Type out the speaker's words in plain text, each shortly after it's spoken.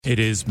It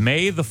is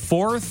May the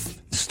 4th,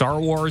 Star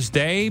Wars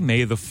Day.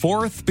 May the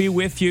 4th be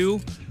with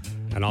you.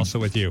 And also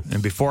with you.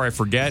 And before I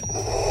forget,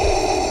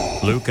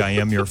 Luke, I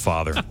am your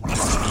father.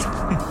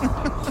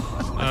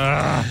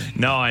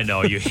 No, I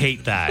know. You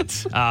hate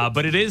that.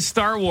 But it is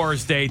Star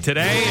Wars Day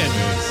today.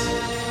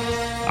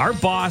 And our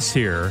boss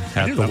here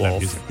at The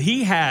Wolf,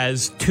 he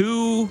has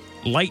two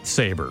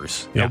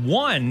lightsabers. Yeah. Now,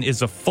 one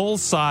is a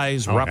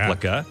full-size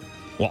replica. Yeah.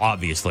 Well,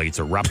 obviously, it's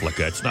a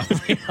replica. It's not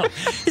real.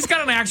 He's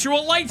got an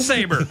actual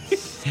lightsaber.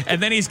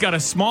 And then he's got a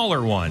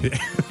smaller one.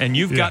 And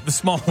you've got the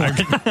small one.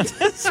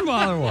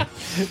 Smaller one.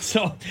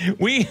 So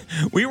we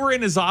were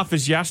in his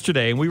office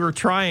yesterday, and we were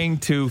trying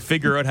to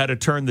figure out how to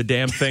turn the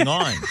damn thing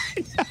on.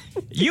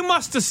 You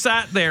must have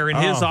sat there in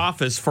his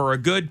office for a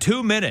good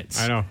 2 minutes.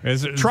 I know.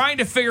 Trying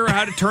to figure out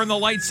how to turn the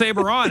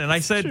lightsaber on. And I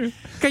said,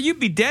 okay, you'd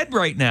be dead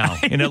right now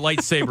in a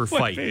lightsaber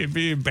fight. It'd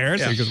be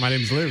embarrassing because my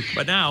name's Luke.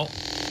 But now...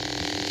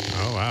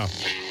 Oh, wow.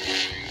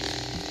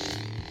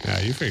 Yeah,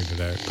 you figured it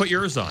out. Put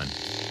yours on.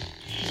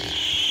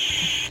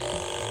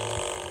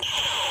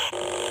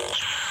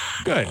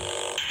 Good.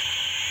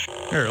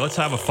 Here, let's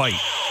have a fight.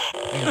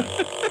 Hang on.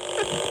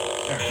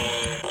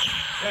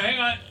 Yeah, hang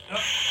on.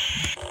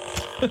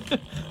 Oh.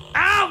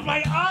 Ow,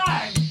 my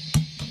eye!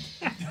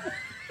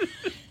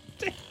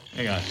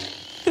 Hang on.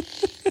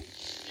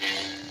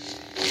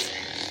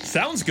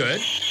 Sounds good.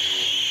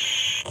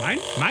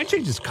 Mine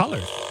changes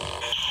colors.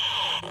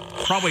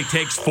 Probably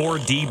takes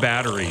 4D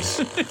batteries.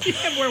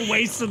 Yeah, we're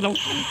wasting them.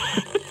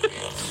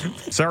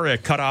 Sorry I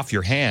cut off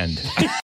your hand.